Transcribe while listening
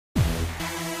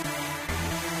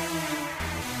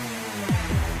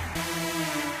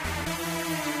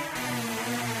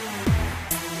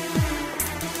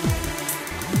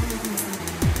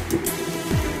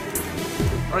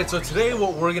Alright, so today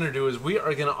what we're going to do is we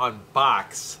are going to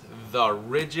unbox the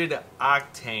Ridgid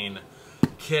Octan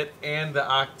kit and the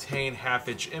Octan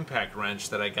half-inch impact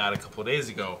wrench that I got a couple of days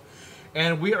ago.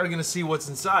 And we are going to see what's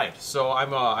inside. So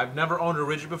I've never owned a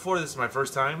Ridgid before, this is my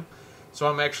first time. So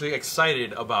I'm actually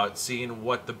excited about seeing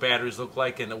what the batteries look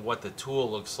like and what the tool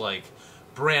looks like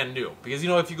brand new. Because, you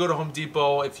know, if you go to Home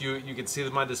Depot, you can see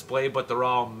them on display, but they're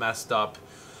all messed up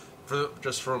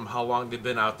just from how long they've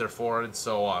been out there for. And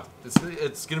so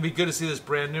it's going to be good to see this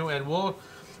brand new, and we're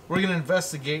going to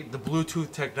investigate the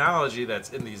Bluetooth technology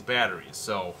that's in these batteries.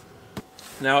 So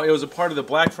now, it was a part of the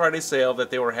Black Friday sale that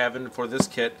they were having for this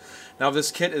kit. Now,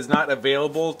 this kit is not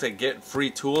available to get free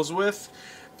tools with.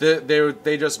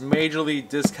 They just majorly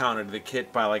discounted the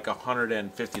kit by like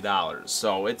 $150.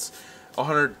 So it's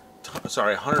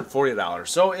 $140.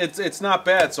 So it's not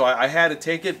bad. So I had to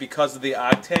take it because of the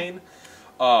Octan.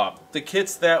 The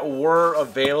kits that were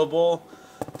available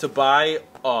to buy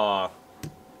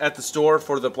at the store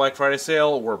for the Black Friday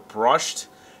sale were brushed,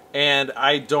 and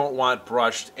I don't want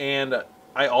brushed, and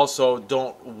I also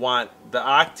don't want the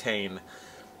Octan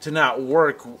to not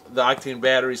work, the Octan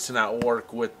batteries to not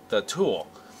work with the tool.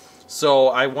 So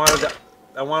I wanted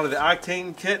the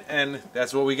Octan kit, and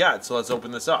that's what we got. So let's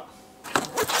open this up.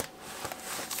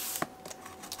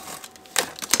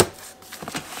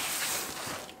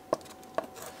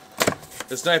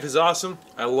 This knife is awesome.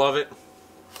 I love it.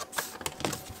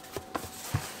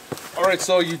 Alright,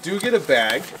 so you do get a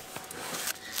bag.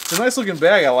 It's a nice looking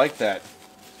bag. I like that.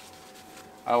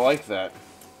 I like that.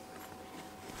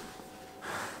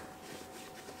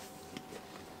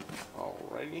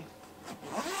 Alrighty.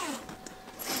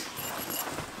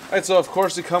 Alright, so of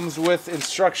course it comes with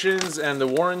instructions and the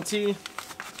warranty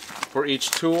for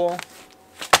each tool.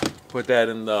 Put that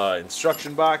in the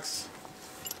instruction box.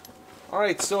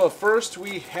 Alright, so first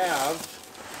we have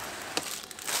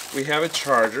a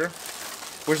charger,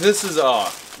 which this is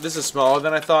smaller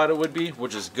than I thought it would be,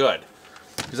 which is good,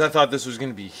 because I thought this was going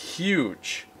to be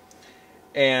huge.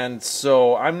 And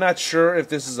so I'm not sure if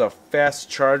this is a fast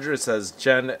charger. It says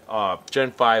Gen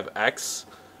 5X.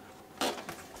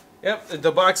 Yep,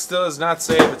 the box does not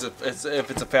say if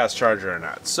it's a fast charger or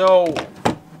not. So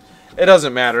it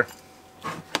doesn't matter.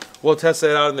 We'll test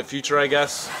that out in the future, I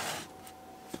guess.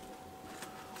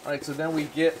 Alright, so then we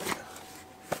get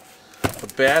a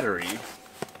battery.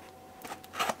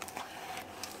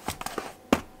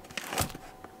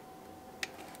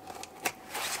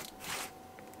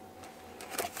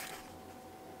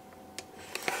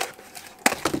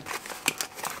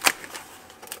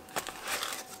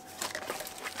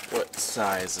 What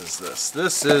size is this?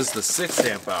 This is the 6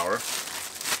 amp hour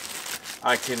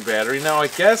Octan battery. Now, I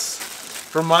guess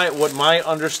from what my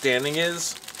understanding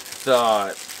is,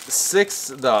 the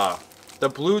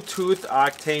Bluetooth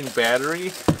Octan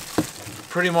battery,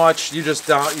 pretty much you just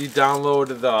download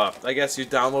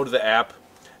the app,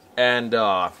 and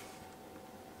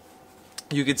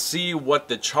you could see what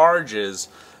the charge is,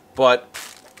 but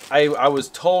I was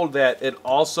told that it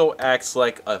also acts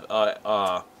like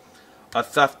an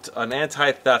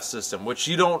anti-theft system, which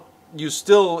you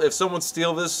still, if someone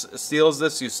steals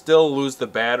this, you still lose the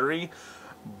battery,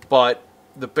 but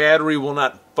the battery will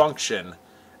not function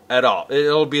at all.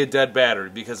 It'll be a dead battery,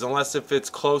 because unless if it's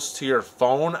close to your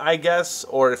phone, I guess,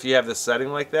 or if you have the setting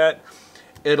like that,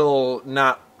 it'll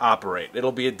not operate.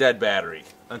 It'll be a dead battery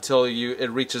until it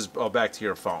reaches back to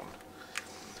your phone.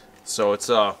 So it's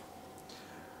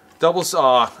double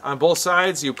on both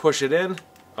sides. You push it in.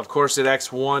 Of course, it acts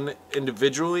one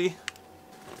individually.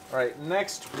 All right.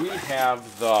 Next, we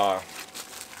have the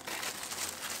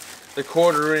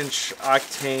 1/4-inch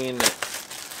Octan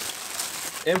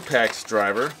impact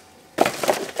driver.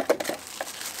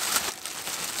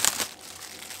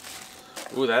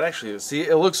 Ooh, that actually, see,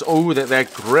 it looks, ooh,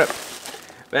 that grip.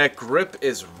 That grip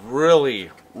is really,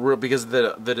 because of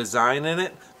the design in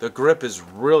it, the grip is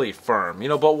really firm. You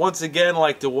know, but once again,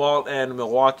 like DeWalt and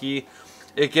Milwaukee,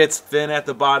 it gets thin at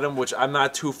the bottom, which I'm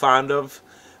not too fond of.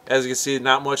 As you can see,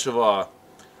 not much of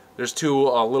there's a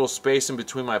little space in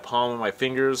between my palm and my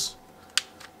fingers.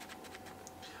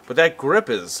 But that grip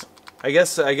is, I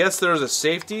guess there's a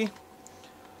safety.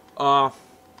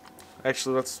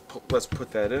 Actually, let's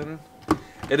put that in.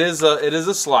 It is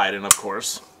a slide-in, of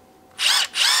course.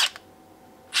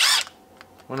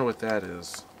 Wonder what that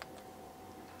is.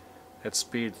 At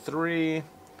speed 3,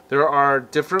 there are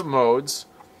different modes.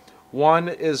 One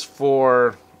is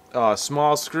for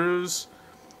small screws.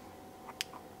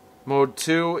 Mode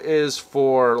 2 is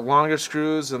for longer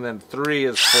screws, and then 3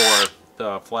 is for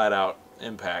the flat-out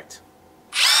impact.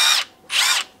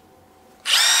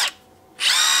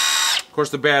 Of course,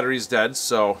 the battery's dead,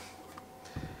 so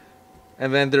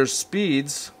And then there's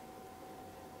speeds.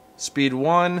 Speed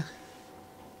 1.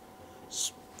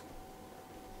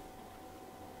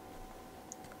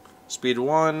 Speed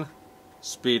 1.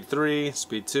 Speed 3.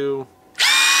 Speed 2.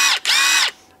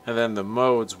 And then the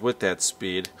modes with that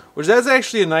speed. Which that's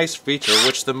actually a nice feature,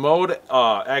 which the mode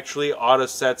actually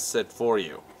auto-sets it for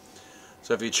you.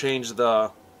 So if you change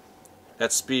that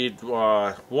speed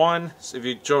 1, so if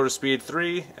you go to speed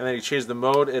 3, and then you change the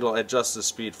mode, it'll adjust the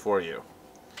speed for you.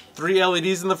 3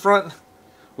 LEDs in the front,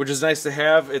 which is nice to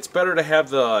have. It's better to have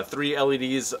the 3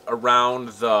 LEDs around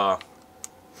the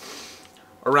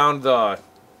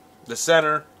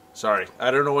center. Sorry,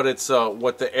 I don't know what it's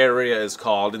what the area is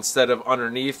called. Instead of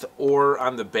underneath or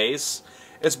on the base,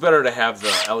 it's better to have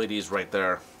the LEDs right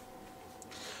there.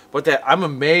 But I'm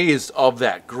amazed of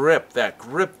that grip. That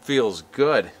grip feels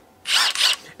good.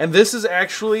 And this is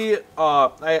actually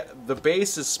the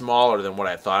base is smaller than what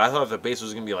I thought. I thought the base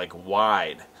was gonna be like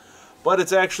wide, but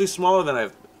it's actually smaller than I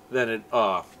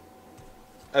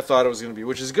thought it was gonna be,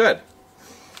 which is good.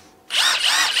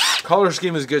 Color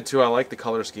scheme is good too. I like the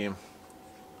color scheme.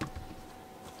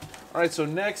 All right, so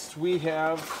next we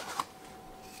have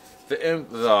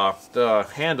the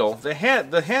handle. The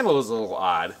handle is a little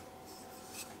odd.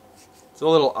 It's a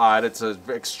little odd. It's an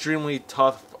extremely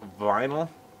tough vinyl.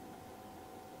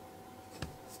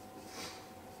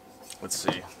 Let's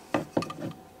see.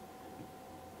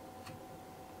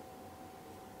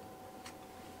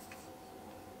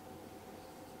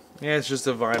 Yeah, it's just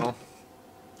a vinyl.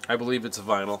 I believe it's a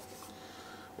vinyl.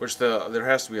 Which there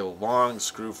has to be a long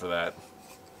screw for that.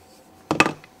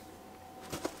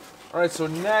 Alright, so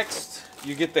next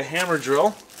you get the hammer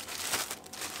drill.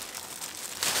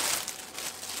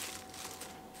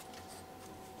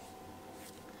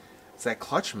 Is that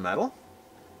clutch metal?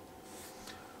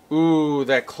 Ooh,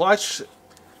 that clutch.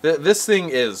 This thing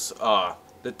is,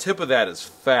 the tip of that is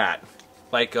fat.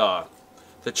 Like, the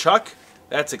chuck,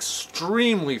 that's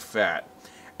extremely fat.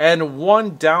 And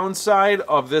one downside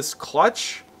of this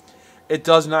clutch, it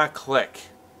does not click.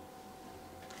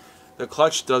 The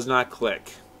clutch does not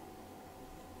click.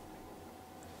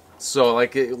 So,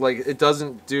 it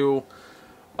doesn't do,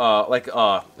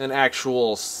 an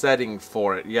actual setting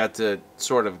for it. You have to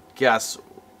sort of guess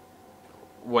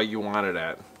what you want it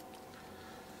at.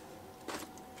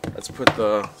 Let's put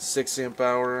the 6 amp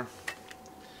hour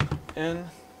in.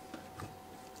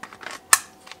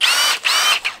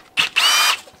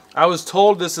 I was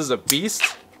told this is a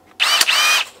beast.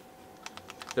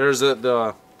 There's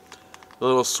the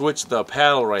little switch, the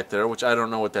paddle right there, which I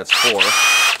don't know what that's for.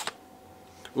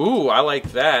 Ooh, I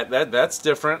like that. That's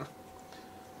different.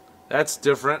 That's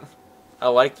different. I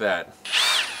like that.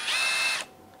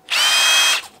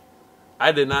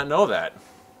 I did not know that.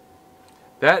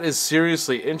 That is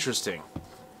seriously interesting.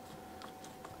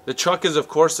 The chuck is, of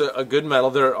course, a good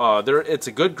metal. It's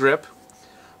a good grip,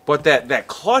 but that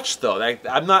clutch though, I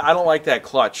don't like that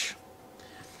clutch.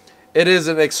 It is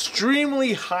an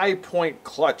extremely high point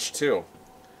clutch too,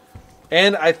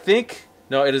 and I think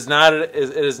no, it is not. It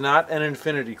is not an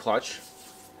infinity clutch.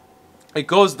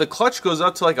 The clutch goes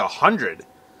up to like 100,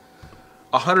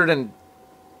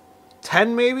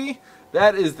 110 maybe.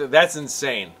 That's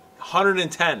insane.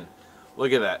 110.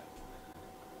 Look at that.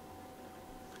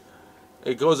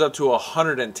 It goes up to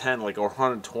 110, like, or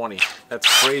 120.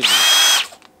 That's crazy.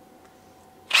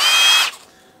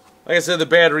 Like I said, the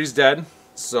battery's dead,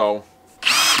 so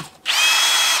I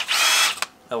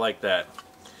like that.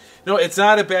 No, it's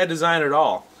not a bad design at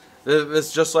all.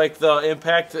 It's just like the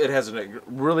Impact. It has a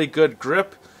really good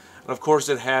grip. And of course,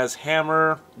 it has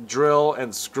hammer, drill,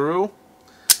 and screw.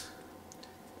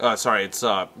 Sorry, it's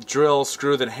drill,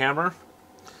 screw, then hammer.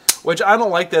 Which I don't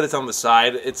like that it's on the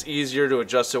side. It's easier to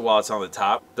adjust it while it's on the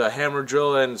top. The hammer,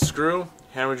 drill, and screw.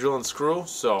 Hammer, drill, and screw.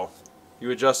 So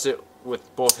you adjust it with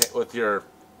with your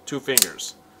 2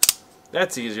 fingers.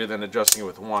 That's easier than adjusting it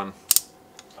with one.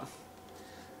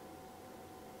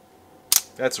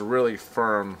 That's really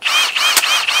firm.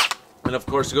 And of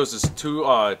course it goes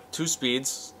to two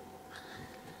speeds.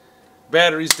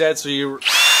 Battery's dead, so you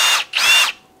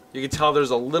can tell there's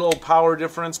a little power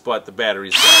difference, but the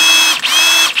battery's dead.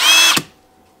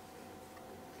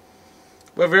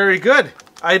 But very good.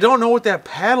 I don't know what that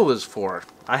paddle is for.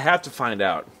 I have to find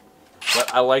out.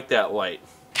 But I like that light.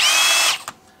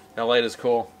 That light is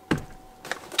cool.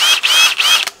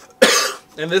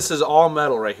 And this is all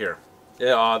metal right here.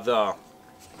 The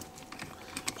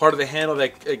part of the handle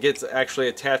that gets actually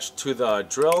attached to the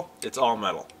drill, it's all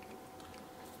metal.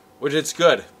 Which it's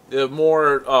good. The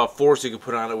more force you can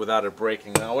put on it without it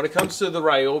breaking. Now when it comes to the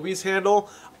Ryobi's handle,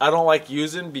 I don't like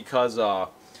using because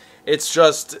It's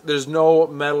just there's no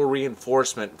metal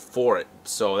reinforcement for it,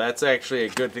 so that's actually a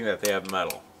good thing that they have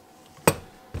metal.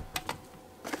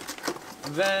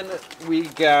 Then we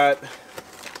got, I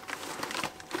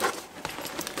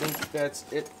think that's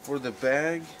it for the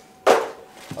bag.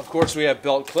 Of course, we have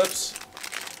belt clips,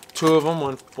 2 of them,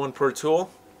 one per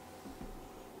tool.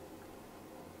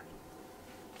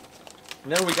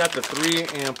 And then we got the 3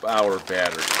 amp hour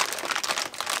battery.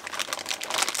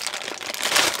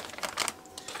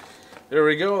 There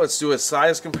we go. Let's do a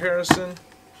size comparison,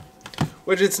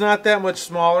 which it's not that much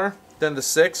smaller than the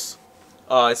 6.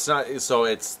 It's not, so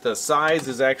it's the size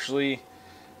is actually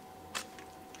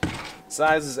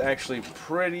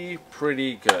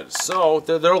pretty good. So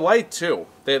they're light too.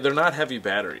 They're not heavy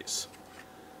batteries.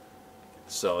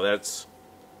 So that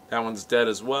one's dead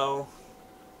as well.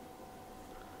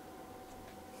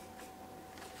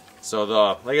 So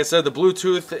like I said, the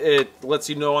Bluetooth, it lets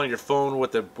you know on your phone where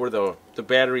the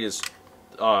battery is,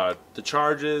 the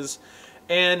charge is,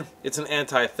 and it's an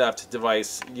anti-theft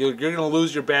device. You're gonna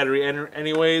lose your battery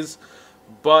anyways,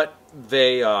 but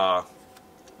they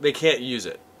can't use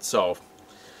it. So,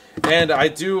 and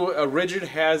Ridgid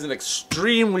has an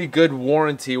extremely good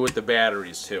warranty with the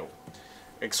batteries too.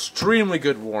 Extremely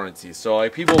good warranty. So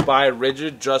like people buy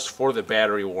Ridgid just for the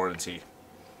battery warranty.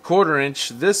 1/4 inch.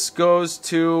 This goes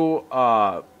to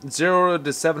 0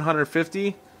 to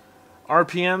 750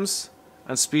 RPMs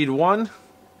on speed 1.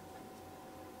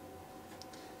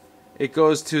 It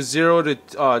goes to 0 to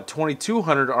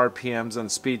 2200 RPMs on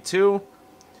speed 2.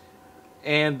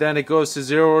 And then it goes to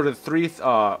 0 to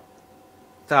 3000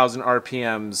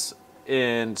 RPMs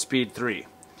in speed 3.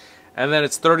 And then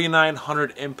it's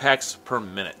 3900 impacts per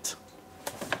minute.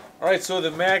 Alright, so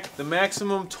the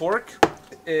maximum torque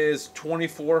is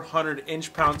 2400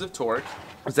 inch-pounds of torque.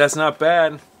 That's not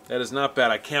bad. That is not bad.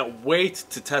 I can't wait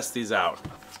to test these out.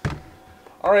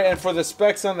 Alright, and for the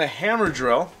specs on the hammer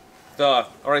drill,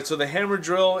 alright, so the hammer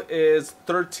drill is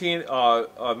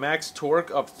max torque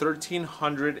of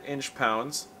 1300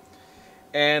 inch-pounds,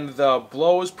 and the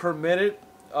blows per minute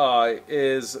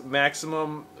is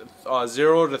maximum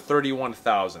 0 to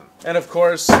 31,000. And of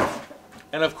course,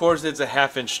 it's a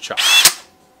 1/2 inch chop.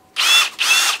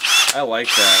 I like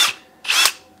that.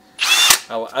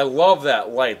 I love that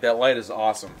light. That light is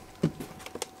awesome.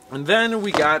 And then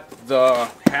we got the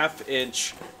 1/2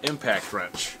 inch impact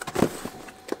wrench,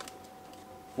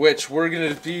 which we're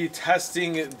going to be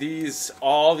testing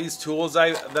all these tools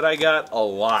that I got a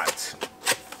lot,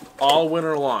 all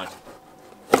winter long.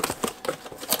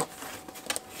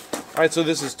 Alright, so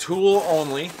this is tool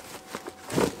only.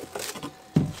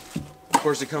 Of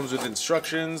course, it comes with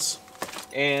instructions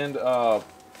and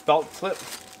belt clip.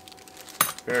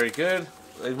 Very good.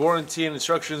 The warranty and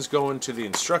instructions go into the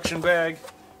instruction bag.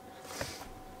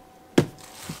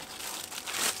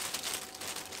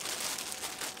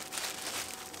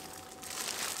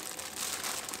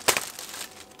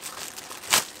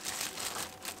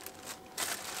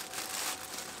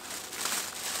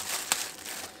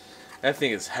 That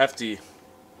thing is hefty.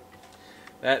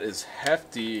 That is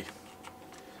hefty.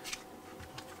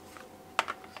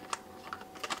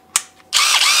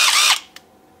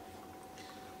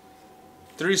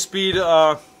 Three-speed,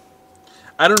 I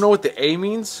don't know what the A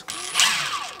means.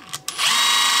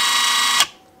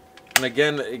 And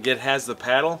again, it has the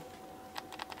paddle.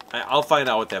 I'll find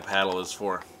out what that paddle is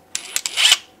for.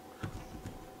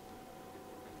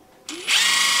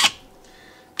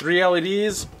 Three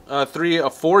LEDs,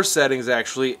 4 settings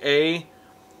actually. A,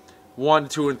 1,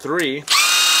 2, and 3.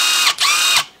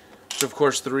 Which of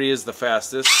course 3 is the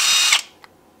fastest.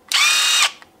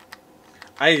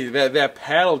 That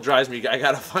paddle drives me. I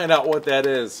gotta find out what that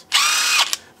is.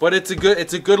 But it's a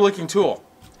good looking tool.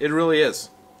 It really is.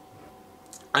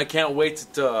 I can't wait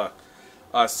to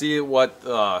see what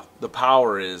the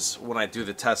power is when I do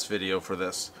the test video for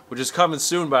this, which is coming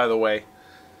soon, by the way.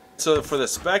 So for the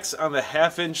specs on the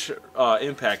 1/2 inch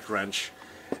impact wrench,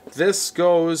 this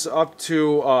goes up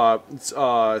to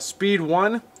speed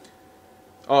 1,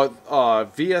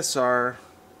 VSR.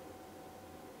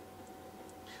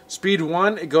 Speed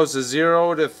 1, it goes to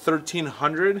 0 to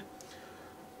 1300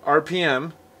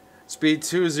 RPM. Speed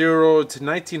 2, 0 to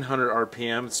 1900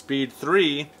 RPM. Speed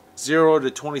 3, 0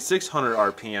 to 2600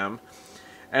 RPM.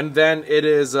 And then it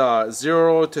is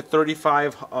 0 to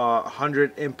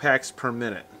 3500 impacts per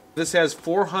minute. This has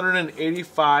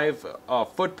 485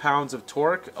 foot-pounds of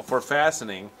torque for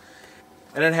fastening,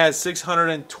 and it has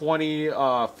 620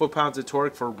 foot-pounds of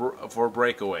torque for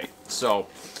breakaway. So,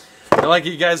 like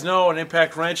you guys know, an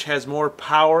impact wrench has more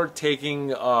power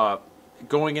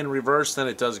going in reverse than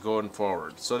it does going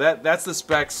forward. So that's the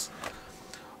specs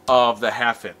of the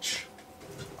 1/2 inch.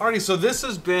 Alrighty, so this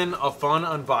has been a fun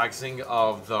unboxing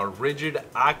of the Ridgid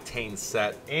Octan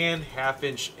set and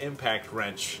 1/2" impact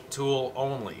wrench tool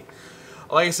only.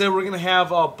 Like I said, we're going to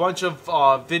have a bunch of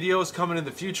videos coming in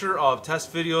the future of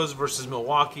test videos versus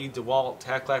Milwaukee, DeWalt,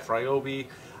 Tac Life, Ryobi.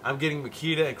 I'm getting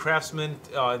Makita and Craftsman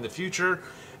in the future.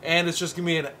 And it's just going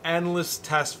to be an endless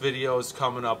test videos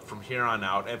coming up from here on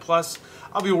out. And plus,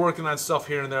 I'll be working on stuff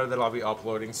here and there that I'll be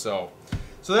uploading. So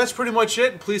that's pretty much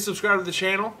it. Please subscribe to the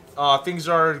channel. Things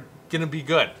are going to be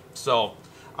good. So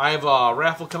I have a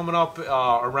raffle coming up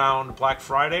around Black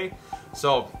Friday.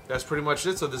 So that's pretty much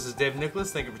it. So this is Dave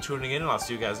Nicholas. Thank you for tuning in, and I'll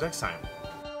see you guys next time.